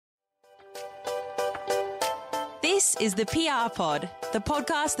This is the PR Pod, the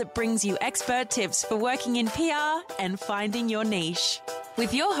podcast that brings you expert tips for working in PR and finding your niche.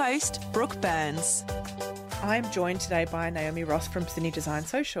 With your host, Brooke Burns. I'm joined today by Naomi Ross from Sydney Design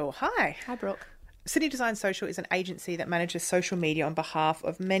Social. Hi. Hi, Brooke. Sydney Design Social is an agency that manages social media on behalf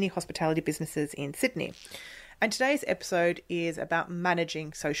of many hospitality businesses in Sydney. And today's episode is about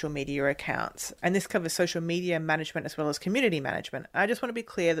managing social media accounts. And this covers social media management as well as community management. I just want to be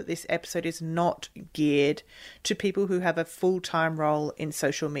clear that this episode is not geared to people who have a full-time role in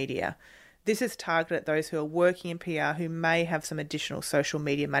social media. This is targeted at those who are working in PR who may have some additional social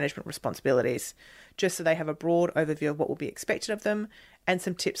media management responsibilities, just so they have a broad overview of what will be expected of them and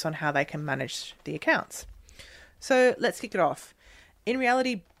some tips on how they can manage the accounts. So let's kick it off. In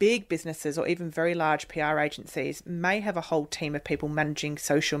reality, big businesses or even very large PR agencies may have a whole team of people managing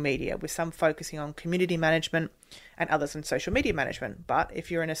social media, with some focusing on community management and others on social media management. But if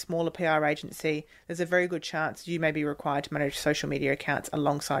you're in a smaller PR agency, there's a very good chance you may be required to manage social media accounts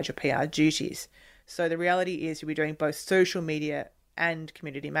alongside your PR duties. So the reality is you'll be doing both social media and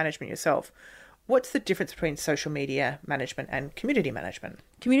community management yourself. What's the difference between social media management and community management?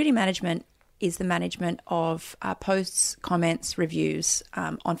 Community management is the management of posts, comments, reviews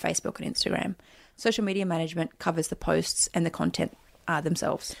on Facebook and Instagram. Social media management covers the posts and the content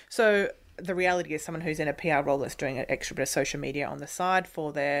themselves. So the reality is someone who's in a PR role that's doing an extra bit of social media on the side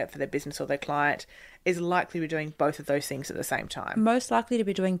for their business or their client is likely to be doing both of those things at the same time. Most likely to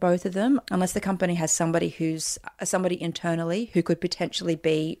be doing both of them, unless the company has somebody internally who could potentially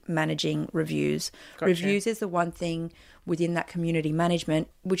be managing reviews. Gotcha. Reviews is the one thing within that community management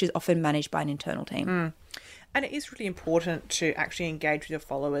which is often managed by an internal team. And it is really important to actually engage with your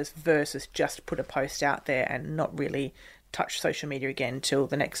followers versus just put a post out there and not really touch social media again until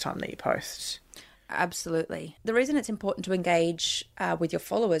the next time that you post. Absolutely. The reason it's important to engage with your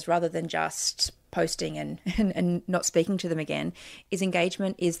followers rather than just posting and not speaking to them again is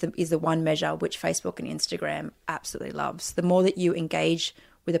engagement is the one measure which Facebook and Instagram absolutely loves. The more that you engage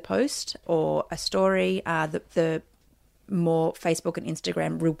with a post or a story, the more Facebook and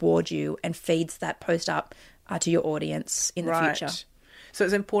Instagram reward you and feeds that post up to your audience in the future. So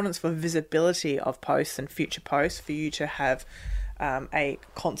it's important for visibility of posts and future posts for you to have a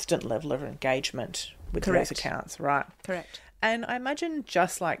constant level of engagement with those accounts, right? Correct. And I imagine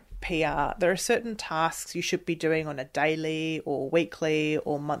just like PR, there are certain tasks you should be doing on a daily or weekly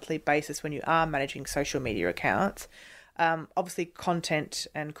or monthly basis when you are managing social media accounts. Obviously, content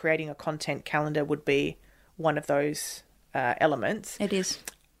and creating a content calendar would be one of those elements. It is.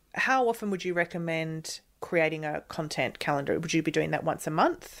 How often would you recommend creating a content calendar? Would you be doing that once a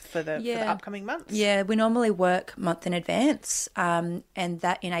month for the upcoming months? Yeah, we normally work month in advance, and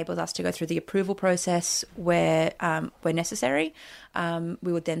that enables us to go through the approval process where necessary.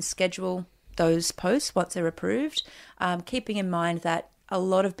 We would then schedule those posts once they're approved, keeping in mind that a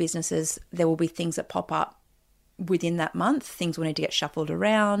lot of businesses, there will be things that pop up within that month. Things will need to get shuffled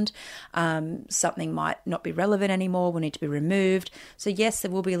around. Something might not be relevant anymore, will need to be removed. So yes, there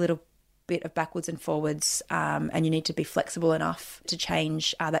will be a little bit of backwards and forwards, and you need to be flexible enough to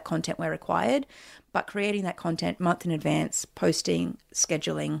change that content where required. But creating that content month in advance, posting,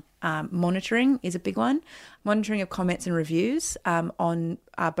 scheduling, monitoring is a big one. Monitoring of comments and reviews on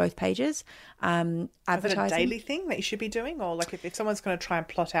both pages. Advertising. Is it a daily Advertising. thing that you should be doing? Or like if someone's going to try and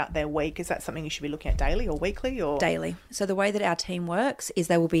plot out their week, is that something you should be looking at daily or weekly? Or Daily. So the way that our team works is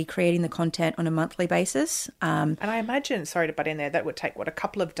they will be creating the content on a monthly basis. And I imagine, sorry to butt in there, that would take, a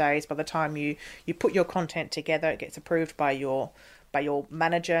couple of days by the time you put your content together, it gets approved by your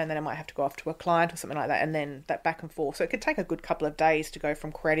manager, and then it might have to go off to a client or something like that, and then that back and forth. So it could take a good couple of days to go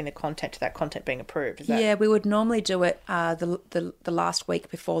from creating the content to that content being approved. Yeah, we would normally do it the last week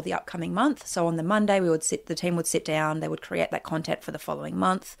before the upcoming month. So on the Monday, the team would sit down, they would create that content for the following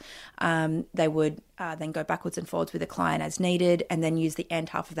month. They would then go backwards and forwards with the client as needed, and then use the end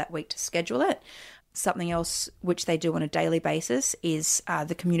half of that week to schedule it. Something else which they do on a daily basis is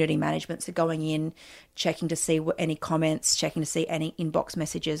the community management. So going in, checking to see any comments, checking to see any inbox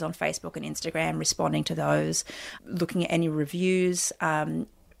messages on Facebook and Instagram, responding to those, looking at any reviews,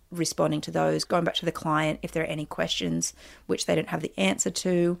 responding to those, going back to the client if there are any questions which they don't have the answer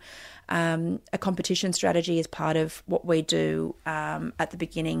to. A competition strategy is part of what we do at the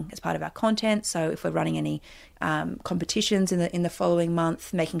beginning as part of our content. So if we're running any competitions in the following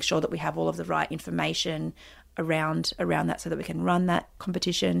month, making sure that we have all of the right information around that so that we can run that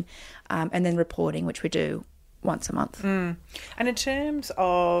competition, and then reporting, which we do once a month. And in terms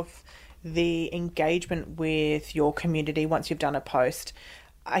of the engagement with your community once you've done a post,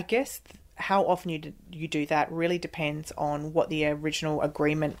 I guess how often you do that really depends on what the original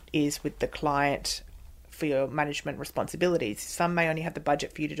agreement is with the client for your management responsibilities. Some may only have the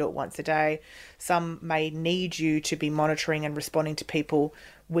budget for you to do it once a day. Some may need you to be monitoring and responding to people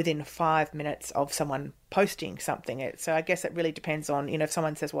within 5 minutes of someone posting something. So I guess it really depends on, if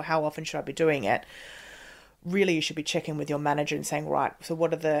someone says, well, how often should I be doing it? Really, you should be checking with your manager and saying, right, so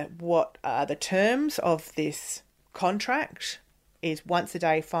what are the terms of this contract? Is once a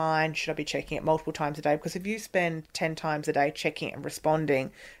day fine? Should I be checking it multiple times a day? Because if you spend 10 times a day checking it and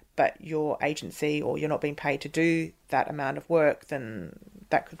responding, but your agency or you're not being paid to do that amount of work, then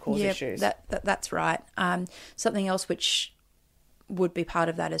that could cause issues. That's right. Something else which would be part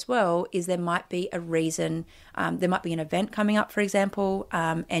of that as well is there might be a reason, there might be an event coming up, for example,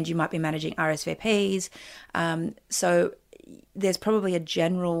 and you might be managing RSVPs. So there's probably a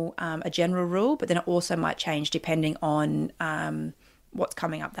general rule, but then it also might change depending on what's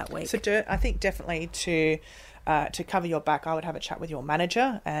coming up that week. So I think definitely to cover your back, I would have a chat with your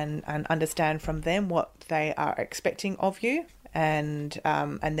manager and understand from them what they are expecting of you, and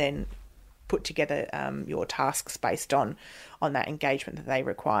then put together your tasks based on that engagement that they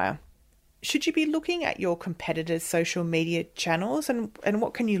require. Should you be looking at your competitors' social media channels, and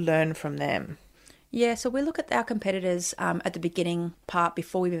what can you learn from them? Yeah, so we look at our competitors at the beginning part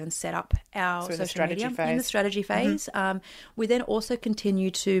before we've even set up our social media in the strategy phase. Mm-hmm. We then also continue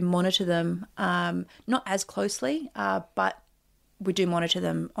to monitor them, not as closely, but we do monitor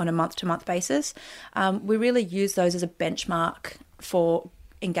them on a month-to-month basis. We really use those as a benchmark for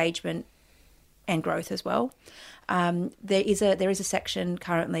engagement and growth as well. There is a section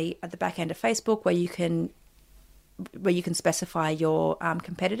currently at the back end of Facebook where you can specify your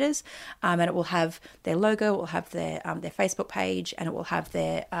competitors, and it will have their logo, it will have their Facebook page, and it will have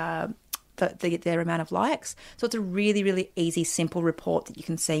their amount of likes. So it's a really, really easy, simple report that you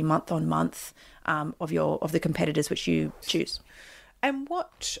can see month on month of the competitors which you choose. And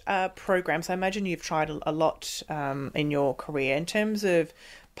what programs? I imagine you've tried a lot in your career in terms of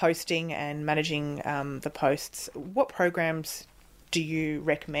posting and managing the posts. What programs do you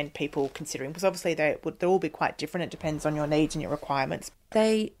recommend people considering? Because obviously they'll all be quite different. It depends on your needs and your requirements.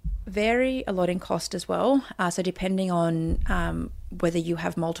 They vary a lot in cost as well. So depending on whether you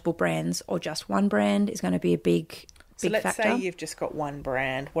have multiple brands or just one brand is going to be a big factor. So let's say you've just got one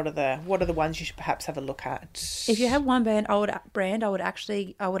brand. What are the ones you should perhaps have a look at? If you have one brand, I would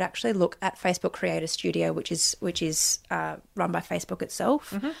actually look at Facebook Creator Studio, which is run by Facebook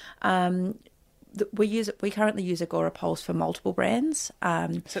itself. Mm-hmm. We currently use Agorapulse for multiple brands.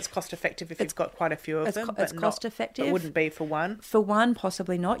 So it's cost effective if you've got quite a few of them. It's cost effective. It wouldn't be for one. For one,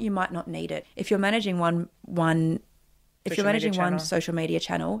 possibly not. You might not need it if you're managing one social media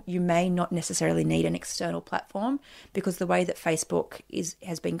channel. You may not necessarily need an external platform, because the way that Facebook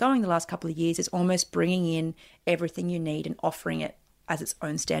has been going the last couple of years is almost bringing in everything you need and offering it as its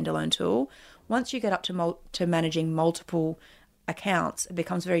own standalone tool. Once you get up to managing multiple accounts, it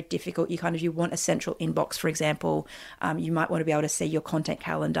becomes very difficult. You want a central inbox, for example. You might want to be able to see your content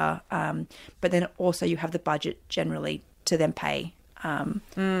calendar, but then also you have the budget generally to then pay for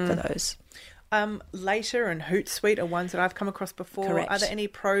those. Later and Hootsuite are ones that I've come across before. Correct. Are there any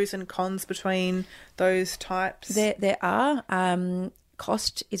pros and cons between those types? There are.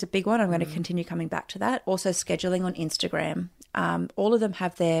 Cost is a big one. I'm going to continue coming back to that. Also, scheduling on Instagram. All of them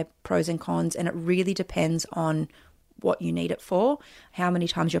have their pros and cons, and it really depends on what you need it for, how many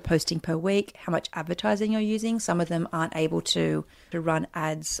times you're posting per week, how much advertising you're using. Some of them aren't able to run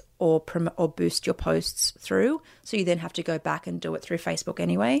ads or boost your posts through, so you then have to go back and do it through Facebook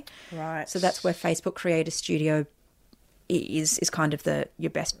anyway. Right. So that's where Facebook Creator Studio is kind of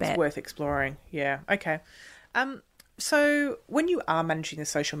your best bet. It's worth exploring. Yeah. Okay. So when you are managing the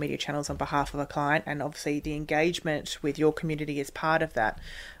social media channels on behalf of a client, and obviously the engagement with your community is part of that,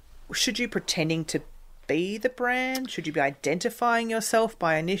 should you pretending to be the brand? Should you be identifying yourself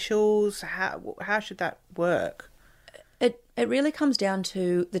by initials? How should that work? It really comes down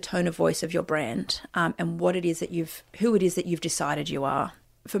to the tone of voice of your brand, and who it is that you've decided you are.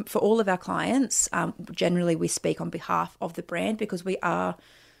 For all of our clients, generally we speak on behalf of the brand, because we are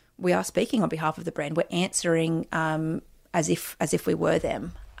speaking on behalf of the brand. We're answering as if we were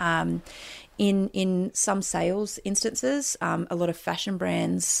them. In some sales instances, a lot of fashion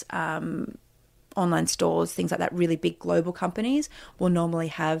brands, online stores, things like that, really big global companies will normally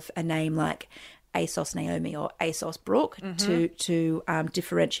have a name like ASOS Naomi or ASOS Brooke to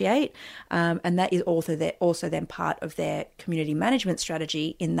differentiate, and that is also then part of their community management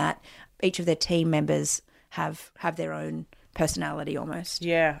strategy, in that each of their team members have their own personality almost.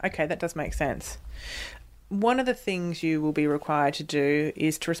 Yeah, okay, that does make sense. One of the things you will be required to do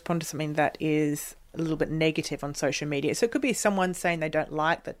is to respond to something that is a little bit negative on social media. So it could be someone saying they don't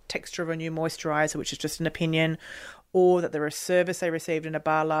like the texture of a new moisturiser, which is just an opinion, or that the service they received in a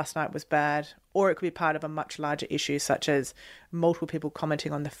bar last night was bad, or it could be part of a much larger issue, such as multiple people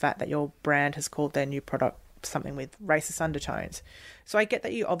commenting on the fact that your brand has called their new product something with racist undertones. So I get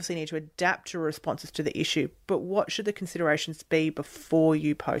that you obviously need to adapt your responses to the issue, but what should the considerations be before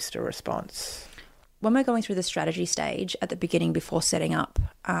you post a response? When we're going through the strategy stage at the beginning, before setting up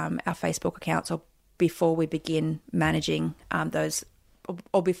our Facebook accounts, or before we begin managing those,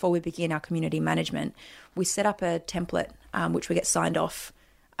 or before we begin our community management, we set up a template which we get signed off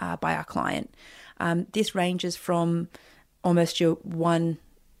by our client. This ranges from almost your 1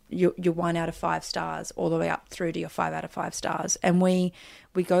 out of 5 stars all the way up through to your 5 out of 5 stars, and we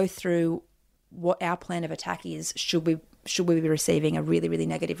go through what our plan of attack is. Should we be receiving a really, really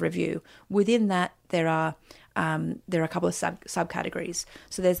negative review? Within that, there are a couple of subcategories.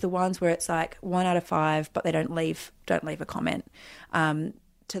 So there's the ones where it's like 1 out of 5, but they don't leave a comment.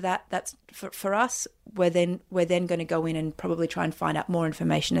 That's for us. We're then going to go in and probably try and find out more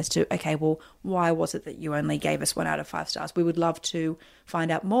information as to, okay, well, why was it that you only gave us 1 out of 5 stars? We would love to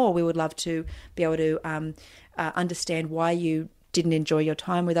find out more. We would love to be able to understand why you didn't enjoy your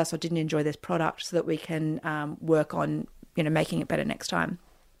time with us or didn't enjoy this product, so that we can work on making it better next time.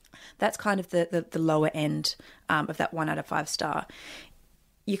 That's kind of the lower end of that 1 out of 5 star.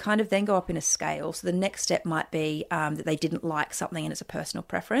 You kind of then go up in a scale. So the next step might be that they didn't like something and it's a personal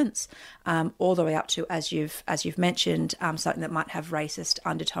preference, all the way up to, as you've mentioned, something that might have racist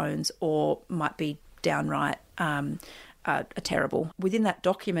undertones or might be downright terrible. Within that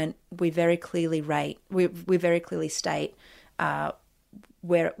document, we very clearly state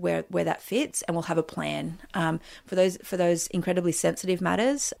where that fits, and we'll have a plan. For those incredibly sensitive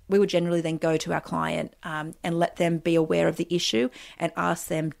matters, we would generally then go to our client and let them be aware of the issue and ask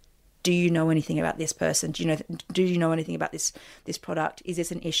them, do you know anything about this person? Do you know anything about this product? Is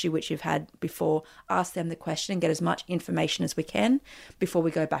this an issue which you've had before? Ask them the question and get as much information as we can before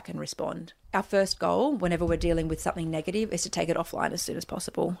we go back and respond. Our first goal, whenever we're dealing with something negative, is to take it offline as soon as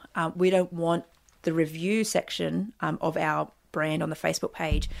possible. We don't want the review section of our brand on the Facebook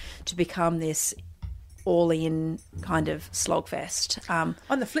page to become this all-in kind of slogfest.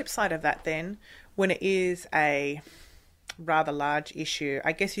 On the flip side of that then, when it is a rather large issue,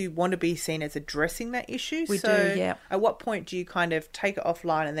 I guess you want to be seen as addressing that issue. We do, yeah. At what point do you kind of take it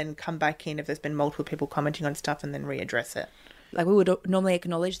offline and then come back in if there's been multiple people commenting on stuff and then readdress it? Like, we would normally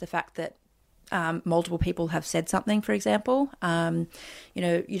acknowledge the fact that multiple people have said something, for example. You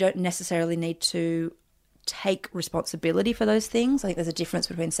don't necessarily need to take responsibility for those things. I think there's a difference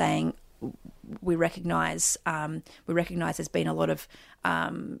between saying we recognise there's been a lot of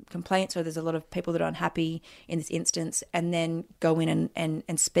complaints, or there's a lot of people that are unhappy in this instance, and then go in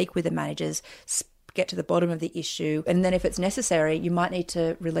and speak with the managers, get to the bottom of the issue, and then if it's necessary, you might need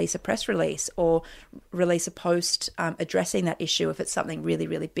to release a press release or release a post addressing that issue if it's something really,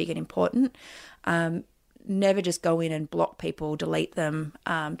 really big and important. Never just go in and block people, delete them,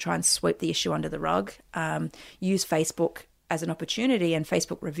 try and sweep the issue under the rug. Use Facebook as an opportunity, and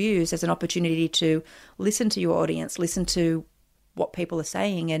Facebook reviews as an opportunity to listen to your audience, listen to what people are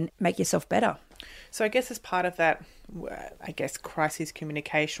saying, and make yourself better. So I guess as part of that, crisis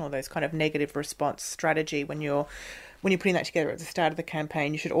communication, or those kind of negative response strategy, when you're putting that together at the start of the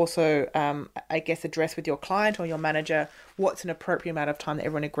campaign, you should also, address with your client or your manager what's an appropriate amount of time that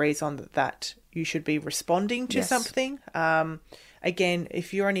everyone agrees on that you should be responding to something. Again,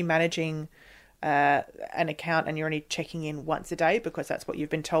 if you're only managing an account and you're only checking in once a day because that's what you've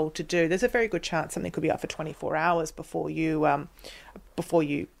been told to do, there's a very good chance something could be up for 24 hours before you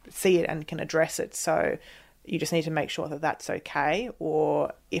see it and can address it. So you just need to make sure that that's okay.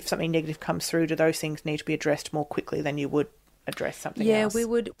 Or if something negative comes through, do those things need to be addressed more quickly than you would address something else? Yeah, we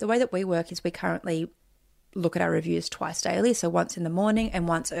would. The way that we work is we currently look at our reviews twice daily, so once in the morning and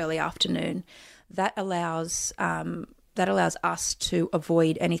once early afternoon. That allows us to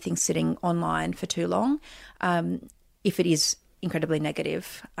avoid anything sitting online for too long if it is incredibly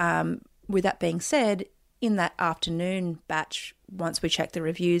negative. With that being said, in that afternoon batch, once we check the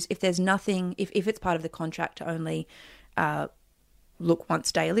reviews, if there's nothing, if it's part of the contract to only look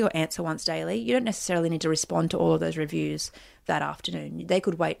once daily or answer once daily, you don't necessarily need to respond to all of those reviews that afternoon. They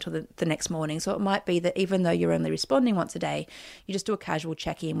could wait till the next morning. So it might be that even though you're only responding once a day, you just do a casual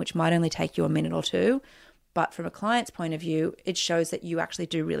check-in, which might only take you a minute or two. But from a client's point of view, it shows that you actually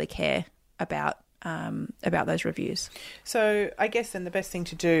do really care about those reviews. So I guess then the best thing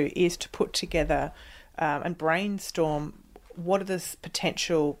to do is to put together and brainstorm what are the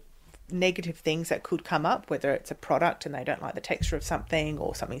potential negative things that could come up, whether it's a product and they don't like the texture of something,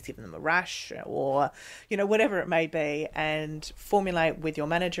 or something's given them a rash, or, whatever it may be, and formulate with your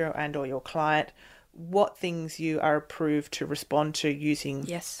manager and or your client what things you are approved to respond to using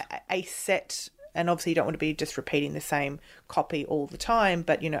a set. And obviously you don't want to be just repeating the same copy all the time,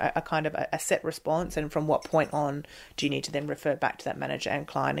 but, a kind of a set response. And from what point on do you need to then refer back to that manager and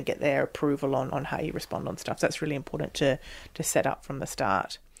client and get their approval on how you respond on stuff. So that's really important to set up from the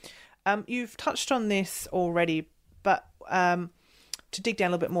start. You've touched on this already, but to dig down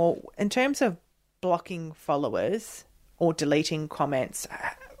a little bit more, in terms of blocking followers or deleting comments,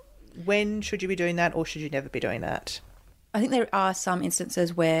 when should you be doing that, or should you never be doing that? I think there are some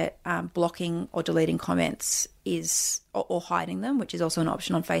instances where blocking or deleting comments or hiding them, which is also an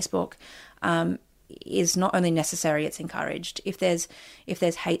option on Facebook, is not only necessary, it's encouraged. If there's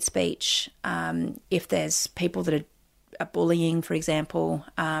hate speech, if there's people that are bullying, for example,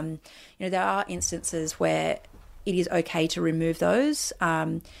 there are instances where it is okay to remove those.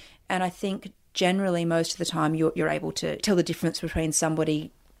 And I think generally most of the time you're able to tell the difference between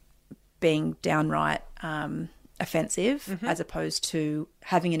somebody being downright offensive as opposed to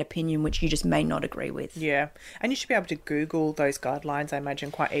having an opinion which you just may not agree with. Yeah. And you should be able to Google those guidelines, I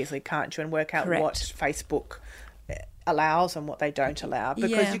imagine, quite easily, can't you? And work out what Facebook allows and what they don't allow.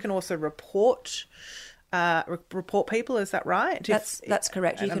 Because you can also report people, is that right? That's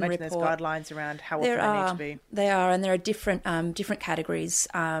correct. You can report. There's guidelines around how often they need to be. They are, and there are different categories.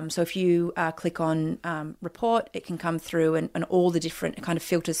 So if you click on report, it can come through and all the different, it kind of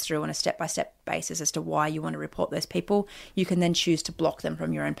filters through on a step-by-step basis as to why you want to report those people. You can then choose to block them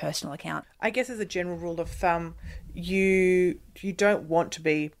from your own personal account. I guess as a general rule of thumb, you don't want to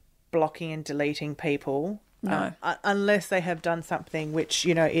be blocking and deleting people. No. Unless they have done something which,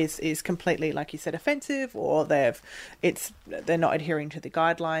 is completely, like you said, offensive, or they're not adhering to the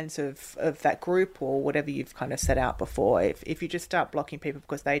guidelines of that group or whatever you've kind of set out before. If you just start blocking people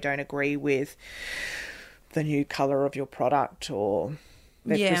because they don't agree with the new colour of your product, or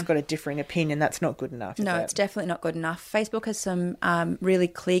they've just got a differing opinion, that's not good enough. No, it's definitely not good enough. Facebook has some really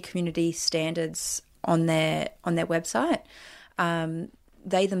clear community standards on their website.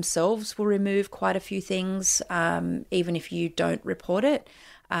 They themselves will remove quite a few things, even if you don't report it.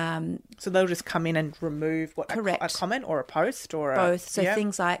 So they'll just come in and remove a comment or a post, or both. So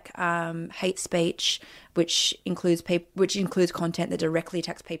things like hate speech, which includes content that directly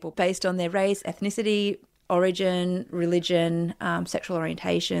attacks people based on their race, ethnicity, origin, religion, sexual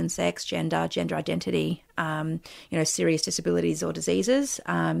orientation, sex, gender identity, serious disabilities or diseases.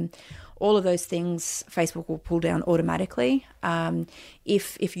 All of those things Facebook will pull down automatically.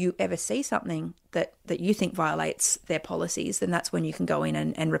 If you ever see something that you think violates their policies, then that's when you can go in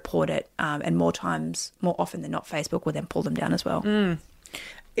and report it. And more often than not, Facebook will then pull them down as well.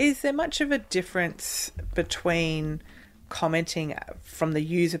 Is there much of a difference between commenting from the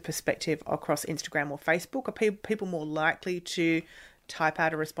user perspective across Instagram or Facebook? Are people more likely to type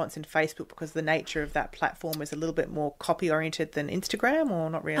out a response in Facebook because the nature of that platform is a little bit more copy oriented than Instagram, or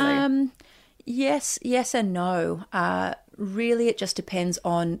not really? Yes and no. Really, it just depends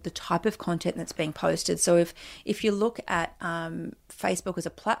on the type of content that's being posted. So if you look at Facebook as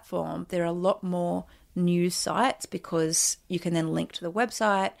a platform, there are a lot more news sites because you can then link to the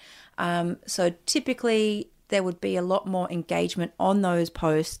website. So typically there would be a lot more engagement on those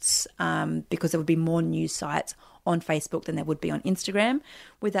posts because there would be more news sites on Facebook than there would be on Instagram.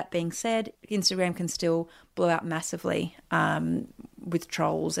 With that being said, Instagram can still blow out massively with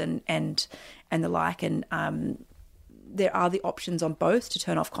trolls and the like, and there are the options on both to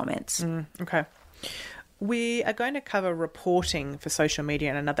turn off comments. Okay. We are going to cover reporting for social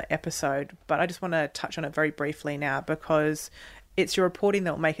media in another episode, but I just want to touch on it very briefly now, because it's your reporting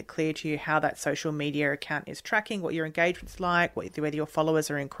that will make it clear to you how that social media account is tracking, what your engagement's like, whether your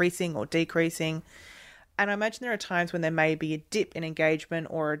followers are increasing or decreasing. And I imagine there are times when there may be a dip in engagement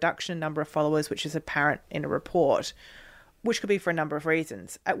or a reduction in number of followers, which is apparent in a report, which could be for a number of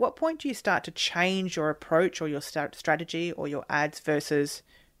reasons. At what point do you start to change your approach or your strategy or your ads versus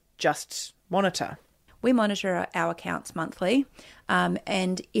just monitor? We monitor our accounts monthly,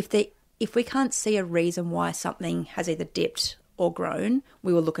 and if we can't see a reason why something has either dipped or grown,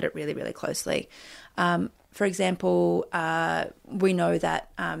 we will look at it really, really closely. For example, we know that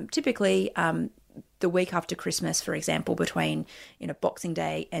typically the week after Christmas, for example, between Boxing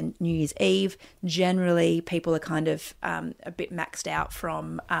Day and New Year's Eve, generally people are kind of a bit maxed out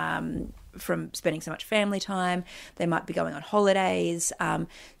from spending so much family time. They might be going on holidays.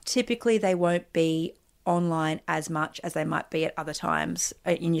 Typically, they won't be online as much as they might be at other times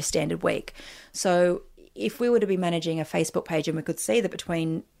in your standard week. So if we were to be managing a Facebook page and we could see that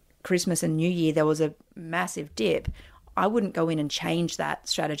between Christmas and New Year, there was a massive dip, I wouldn't go in and change that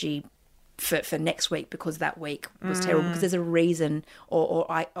strategy for next week because that week was terrible, because there's a reason, or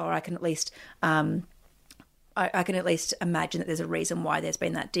I can at least I can at least imagine that there's a reason why there's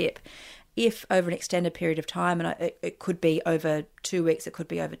been that dip. If over an extended period of time, and it could be over 2 weeks, it could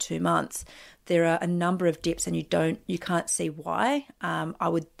be over 2 months, there are a number of dips and you can't see why, I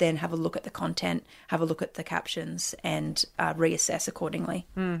would then have a look at the content, have a look at the captions, and reassess accordingly.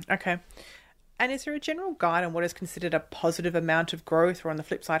 Okay. And is there a general guide on what is considered a positive amount of growth, or on the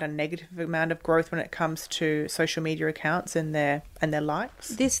flip side, a negative amount of growth when it comes to social media accounts and their likes?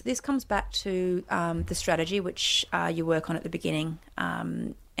 This comes back to the strategy which you work on at the beginning,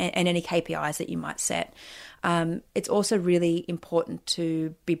 and any KPIs that you might set. It's also really important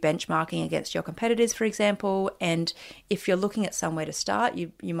to be benchmarking against your competitors, for example. And if you're looking at somewhere to start,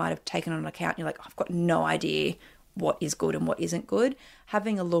 you might have taken on an account and you're like, I've got no idea what is good and what isn't good.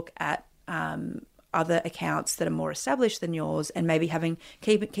 Having a look at other accounts that are more established than yours, and maybe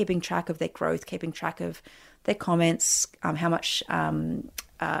keeping track of their growth, keeping track of their comments, how much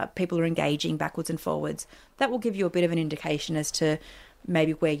people are engaging backwards and forwards. That will give you a bit of an indication as to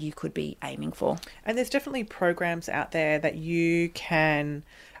maybe where you could be aiming for. And there's definitely programs out there that you can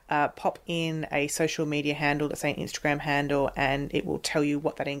pop in a social media handle, let's say an Instagram handle, and it will tell you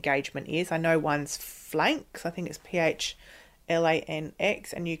what that engagement is. I know one's Flanx, I think it's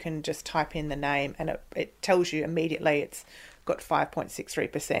PHLANX, and you can just type in the name and it tells you immediately it's got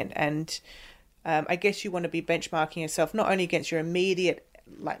 5.63%. And I guess you want to be benchmarking yourself not only against your immediate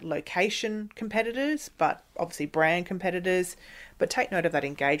location competitors, but obviously brand competitors. But take note of that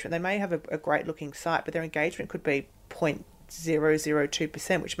engagement. They may have a great looking site, but their engagement could be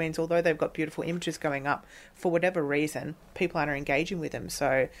 0.002%, which means although they've got beautiful images going up, for whatever reason, people aren't engaging with them.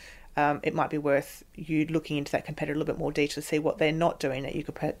 So it might be worth you looking into that competitor a little bit more detail to see what they're not doing that you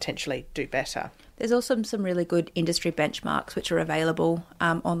could potentially do better. There's also some really good industry benchmarks which are available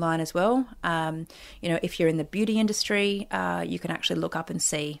online as well. If you're in the beauty industry, you can actually look up and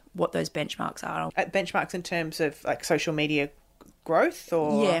see what those benchmarks are. Benchmarks in terms of social media growth,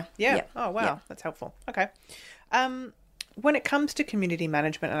 or yeah. Oh wow, yeah. That's helpful. Okay. When it comes to community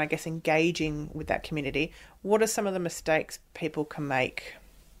management and I guess engaging with that community, what are some of the mistakes people can make?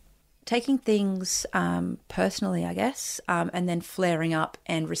 Taking things personally, I guess, and then flaring up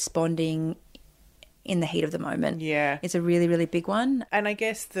and responding in the heat of the moment. Yeah. It's a really, really big one. And I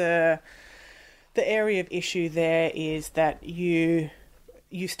guess the area of issue there is that you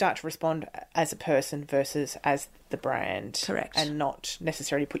start to respond as a person versus as the brand. Correct. And not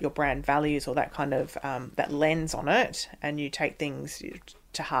necessarily put your brand values or that kind of that lens on it, and you take things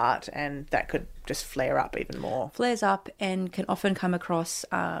to heart, and that could just flare up even more. Flares up and can often come across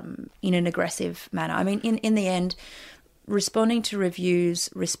in an aggressive manner. I mean, in the end, responding to reviews,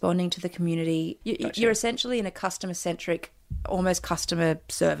 responding to the community, you're essentially in a customer-centric, almost customer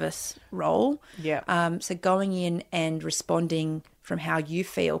service role. Yeah. So going in and responding from how you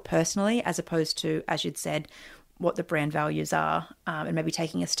feel personally, as opposed to, as you'd said, what the brand values are, and maybe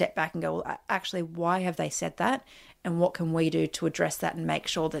taking a step back and go, well, actually, why have they said that? And what can we do to address that and make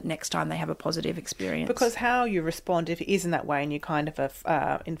sure that next time they have a positive experience? Because how you respond, if it is in that way and you're kind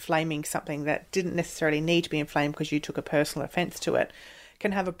of inflaming something that didn't necessarily need to be inflamed because you took a personal offence to it,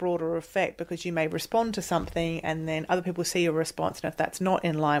 can have a broader effect, because you may respond to something and then other people see your response, and if that's not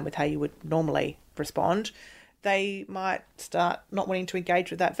in line with how you would normally respond, they might start not wanting to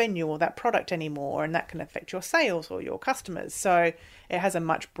engage with that venue or that product anymore, and that can affect your sales or your customers. So it has a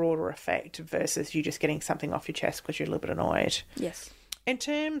much broader effect versus you just getting something off your chest because you're a little bit annoyed. Yes. In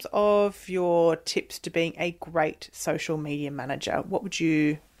terms of your tips to being a great social media manager, what would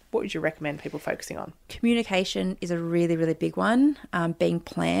you recommend people focusing on? Communication is a really, really big one. Being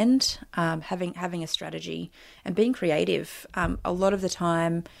planned, having a strategy, and being creative. A lot of the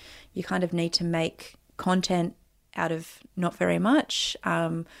time, you kind of need to make content out of not very much.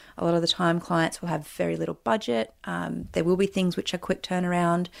 A lot of the time clients will have very little budget. There will be things which are quick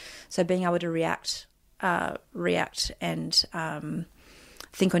turnaround. So being able to react and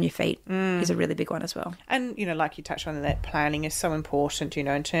think on your feet is a really big one as well. And, like you touched on, that planning is so important,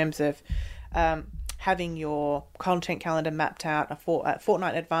 in terms of having your content calendar mapped out a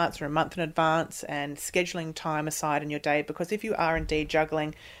fortnight in advance or a month in advance, and scheduling time aside in your day, because if you are indeed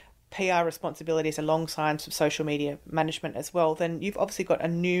juggling PR responsibilities alongside some social media management as well, then you've obviously got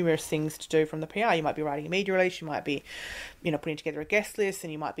numerous things to do from the PR. You might be writing a media release, you might be, putting together a guest list,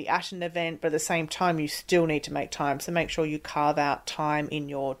 and you might be at an event, but at the same time, you still need to make time. So make sure you carve out time in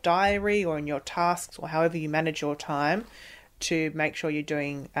your diary or in your tasks or however you manage your time to make sure you're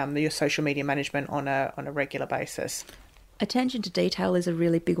doing your social media management on a regular basis. Attention to detail is a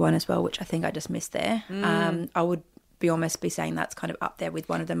really big one as well, which I think I just missed there. I would almost be saying that's kind of up there with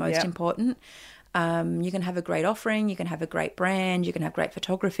one of the most important. You can have a great offering, you can have a great brand, you can have great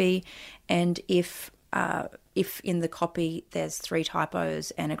photography, and if in the copy there's 3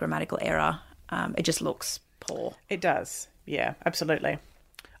 typos and a grammatical error, it just looks poor. It does. Yeah, absolutely.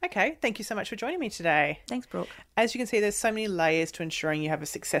 Okay, thank you so much for joining me today. Thanks, Brooke. As you can see, there's so many layers to ensuring you have a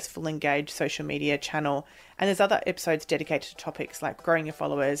successful, engaged social media channel. And there's other episodes dedicated to topics like growing your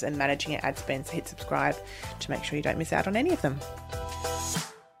followers and managing your ad spend. So hit subscribe to make sure you don't miss out on any of them.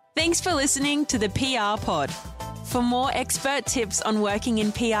 Thanks for listening to the PR Pod. For more expert tips on working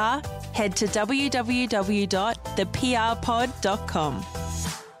in PR, head to www.theprpod.com.